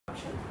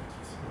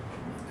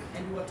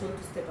we were told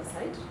to step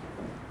aside.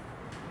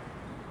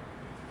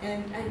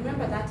 And I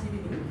remember that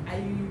evening, I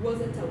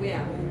wasn't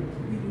aware, or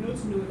we did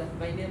not know that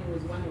my name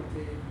was one of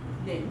the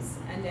names.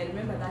 And I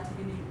remember that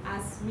evening,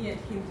 as me and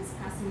him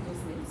discussing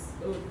those names,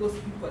 or those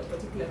people,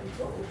 particular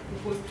people, or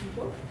proposed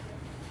people.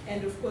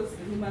 And of course,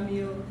 the rumor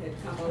mill had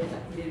come out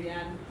that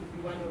Marianne could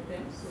be one of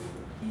them. So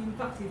he, in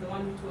fact, is the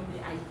one who told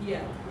me, I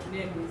hear your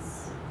name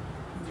is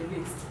in the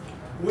list.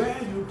 Where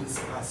are you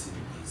discussing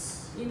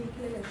this? In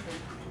Cleveland.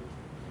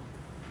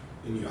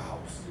 In your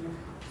house? In my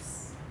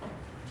house.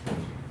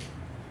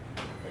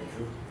 Thank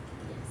you.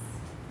 Yes.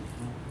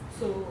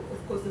 So,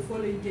 of course, the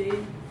following day,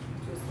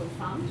 it was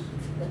confirmed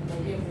that my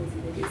name was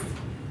in the list.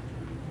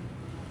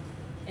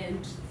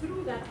 And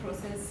through that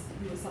process,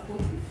 he was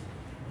supportive.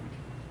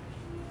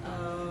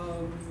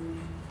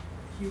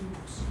 He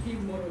would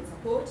give moral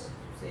support,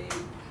 say,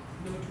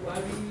 don't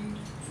worry,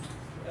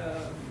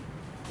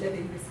 let the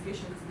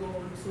investigations go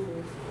on. So,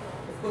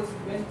 of course,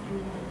 we went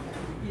through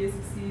the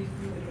ESCC,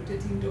 through the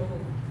rotating door,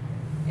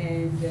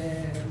 and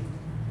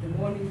the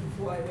morning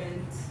before I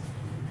went,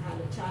 had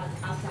a chat.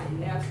 After I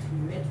left, we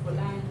met for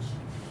lunch.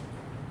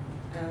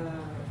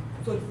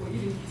 So for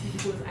eating tea,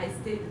 because I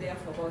stayed there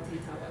for about 8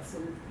 hours. So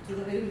it was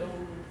a very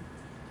long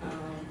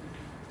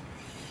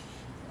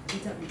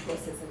interview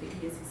process at the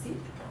ESCC.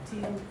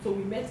 So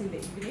we met in the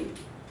evening,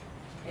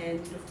 and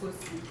of course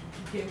we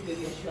gave the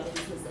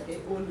reassurances that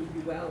they all will be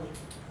well.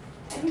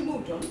 And we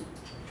moved on.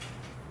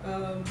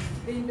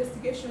 The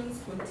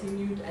investigations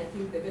continued, I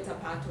think, the better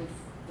part of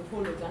the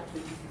whole of that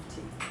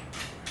 2015.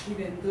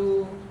 Even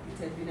though it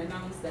had been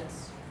announced that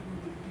we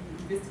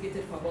would be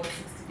investigated for about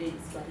 60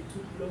 days, but it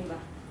took longer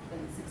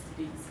than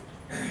 60 days.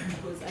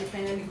 Because I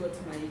finally got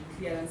my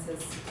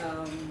clearances,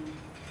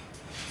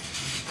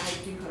 I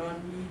think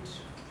around mid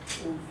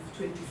of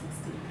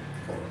 2016.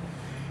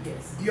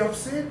 Yes. You have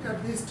said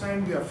at this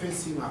time we are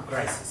facing a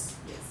crisis.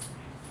 Yes.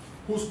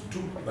 Who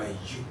stood by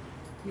you?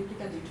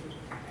 Kitany-Linturi.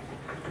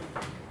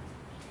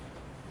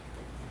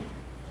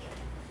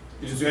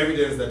 It is your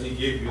evidence that he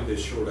gave you the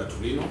shoulder to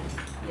lean on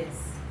Yes.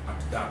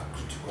 at that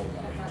critical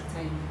moment. At that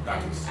time.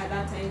 That And is- at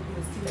that time he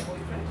was still a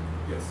boyfriend.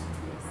 Yes.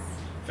 Yes.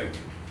 Thank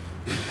you.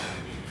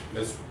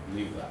 Let's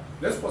leave that.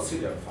 Let's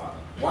proceed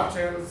further. What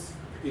else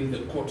in the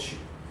courtship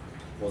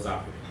was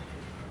happening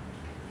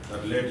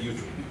that led you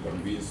to be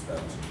convinced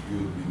that you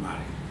would be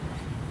married?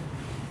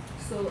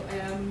 So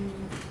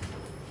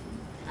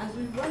as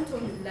we went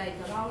on, like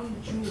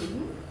around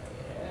June,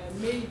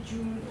 May,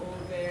 June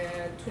of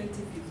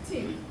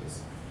 2015,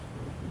 Yes.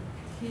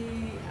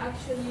 he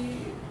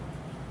actually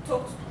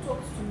talked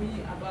to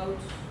me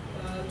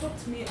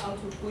out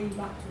of going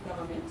back to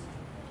government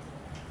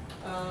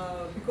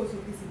because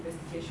of these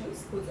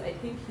investigations, because I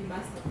think he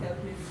must have felt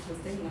maybe it was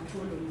taking a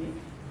toll on me.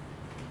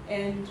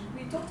 And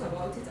we talked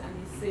about it, and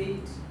he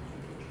said,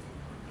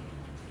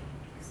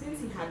 since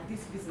he had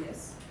this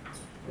business,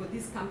 or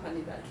this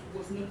company that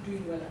was not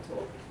doing well at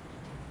all,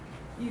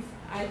 if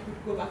I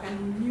could go back,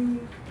 and he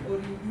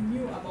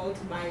knew about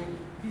my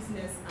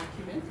business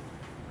acumen,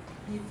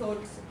 he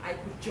thought I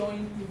could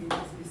join him in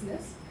this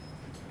business,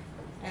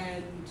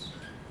 and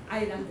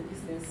I ran the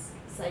business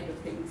side of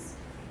things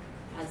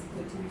as he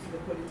continues with the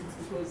politics,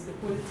 because the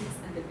politics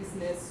and the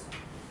business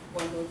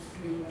were not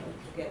doing well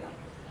together.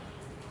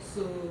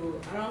 So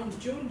around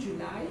June,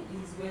 July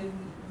is when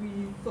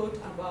we thought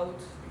about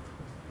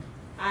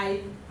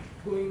I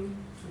going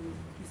to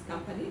his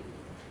company,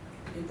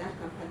 and that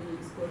company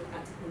is called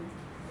Articon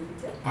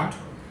Limited.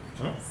 Articon?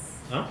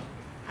 Huh?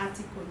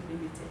 Articon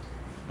Limited.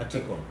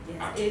 Articon.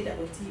 Yes,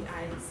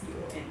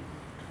 A-T-I-C-O-N.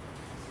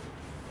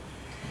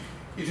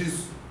 It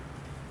is,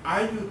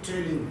 are you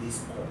telling this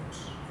court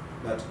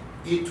that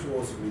it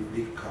was with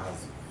the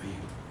car's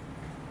view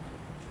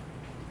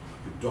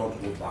you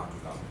don't go back to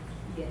government?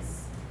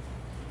 Yes.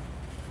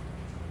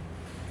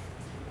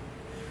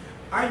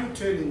 Are you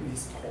telling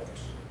this court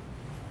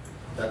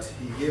that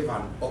he gave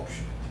an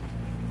option?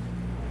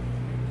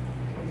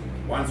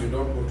 Once you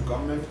don't go to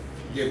government,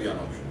 he gave you an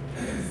option.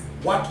 Yes.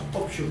 What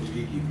option did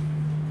he give you?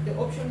 The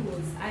option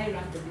was I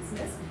ran the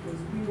business, because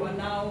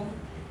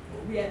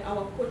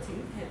our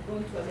courting had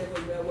gone to a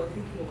level where we're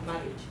thinking of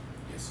marriage.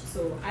 Yes.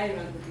 So I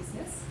ran the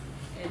business,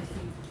 and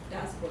he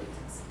does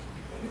politics.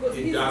 Because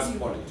He his does view,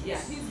 politics. Yeah,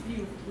 his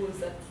view was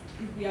that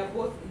if we are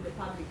both in the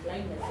public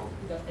limelight,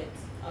 it could affect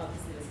our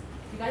business.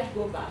 If I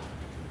go back,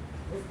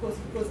 of course,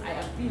 because I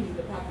have been in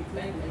the public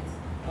limelight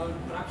on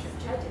corruption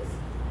charges,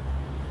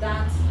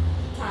 that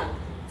tag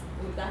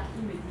or that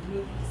image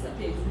will not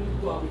disappear, it will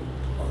not go away.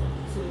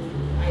 So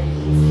I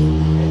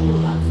go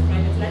back to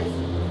private life,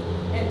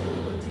 and he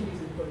continues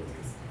in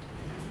politics.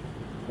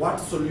 What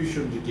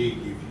solution did they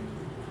give you?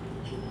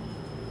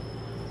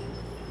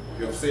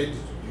 You have said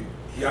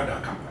he had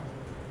a company.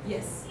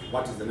 Yes.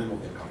 What is the name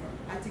of the company?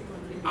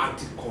 Articon Limited.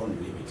 Articon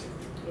Limited.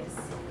 Yes.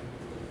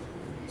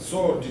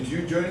 So did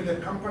you join the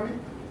company?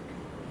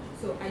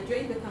 So I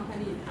joined the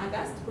company in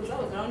August, because that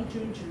was around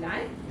June,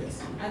 July.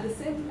 Yes.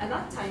 At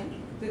that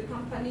time, the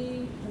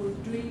company was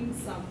doing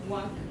some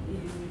work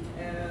in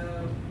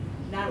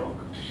Narok,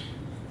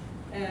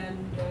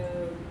 and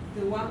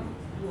the work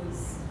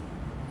was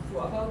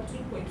for about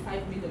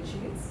 2.5 million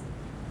shillings.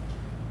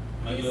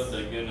 My lord,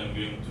 again, I'm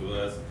going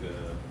to ask,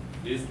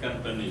 this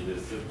company is a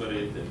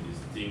separate and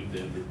distinct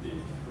entity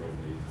from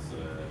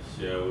its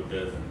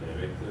shareholders and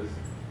directors.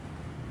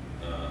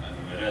 And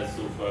whereas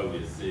so far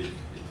we said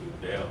it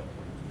would help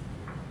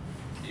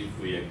if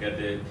we are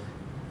guided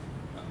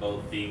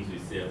about things we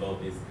say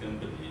about this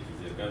company.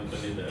 It is a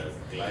company that has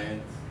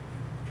clients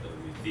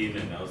within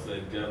and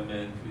outside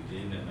government,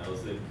 within and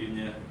outside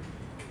Kenya,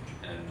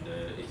 and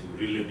it will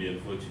really be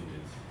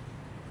unfortunate.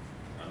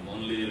 I'm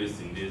only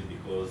raising this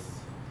because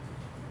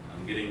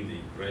I'm getting the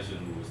impression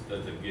we'll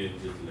start again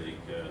just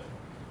like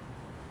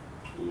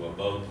we were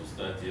about to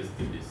start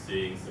yesterday,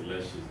 saying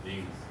salacious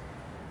things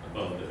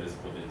about the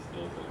respondent's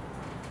daughter.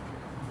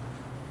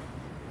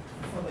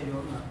 Father, Your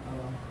Honor,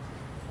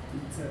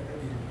 it's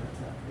evident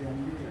that there are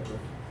myriad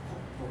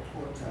of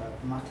court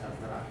matters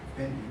that are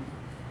pending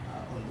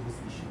on those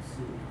issues.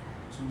 So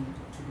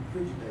to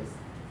prejudice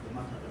the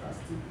matter that are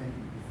still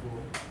pending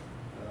before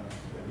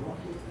the lower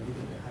court and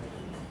even the high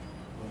court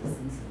on the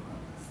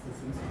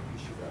sensitive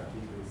issues that are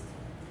being raised.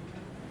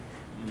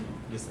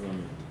 Just a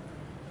moment.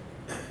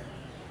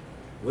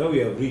 Where we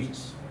have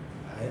reached,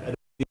 I don't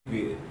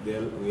think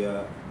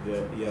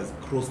he has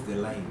crossed the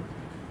line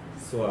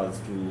so as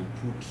to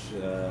put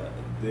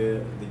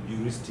the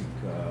juristic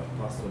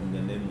person in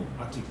the name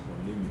of Article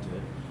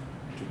Limited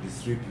to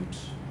distribute.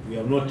 We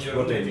have not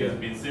gotten it has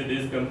been said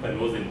this company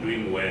wasn't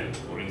doing well,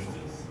 for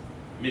instance.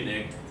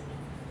 Meaning,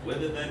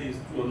 whether that is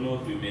true or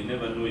not, we may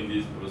never know in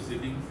these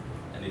proceedings,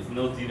 and it's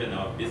not even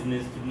our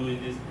business to know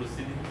in these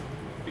proceedings,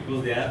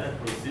 because there are other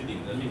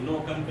proceedings. I mean, no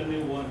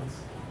company wants,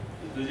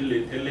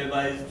 especially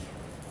televised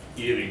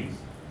hearings,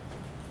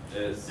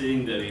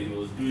 saying that it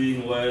was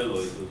doing well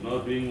or it was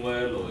not doing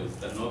well or its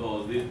turnover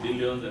was with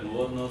billions and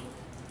whatnot.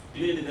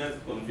 Clearly that's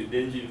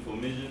confidential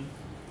information.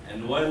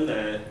 And while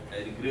I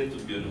regret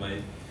to be on my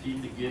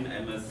feet again,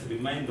 I must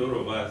remind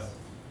all of us,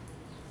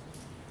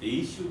 the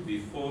issue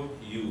before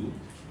you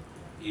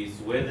is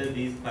whether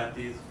these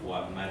parties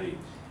were married.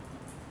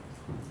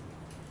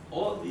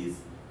 All these,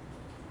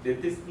 the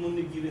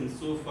testimony given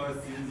so far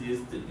since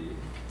yesterday,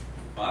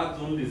 perhaps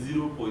only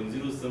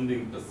 0.0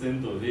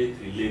 something% of it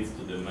relates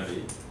to the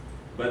marriage.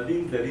 But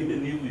things that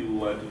even if we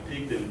were to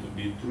take them to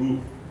be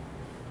true,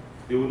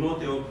 they will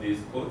not help this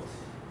court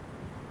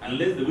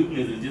unless the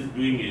witness is just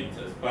doing it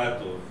as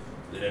part of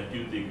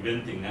therapeutic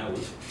venting out.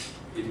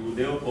 It would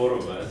help all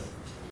of us